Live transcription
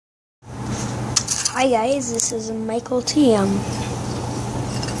Hi guys, this is Michael T. I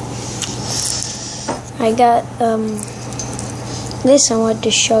got this I wanted to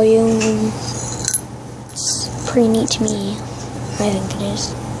show you. It's pretty neat to me. I think it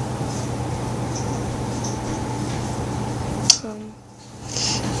is.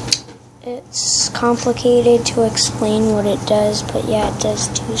 It's complicated to explain what it does, but yeah, it does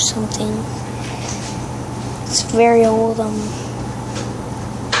do something. It's very old.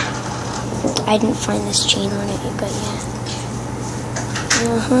 I didn't find this chain on it, but yeah.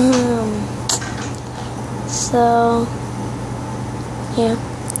 So, yeah.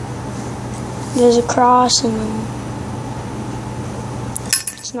 There's a cross, and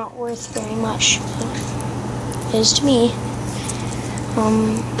it's not worth very much. It is to me.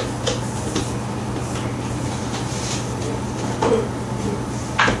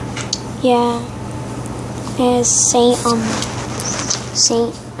 Yeah. It has Saint,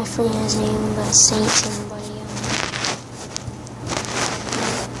 I forget his name, but Saint somebody.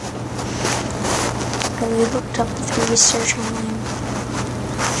 I looked up through research online.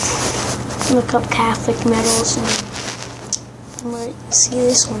 Look up Catholic medals and see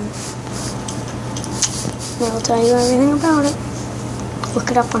this one. And it'll tell you everything about it. Look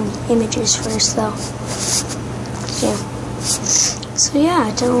it up on images first, though. Yeah. So yeah,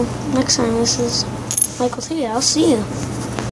 until next time, this is Michael T. I'll see you.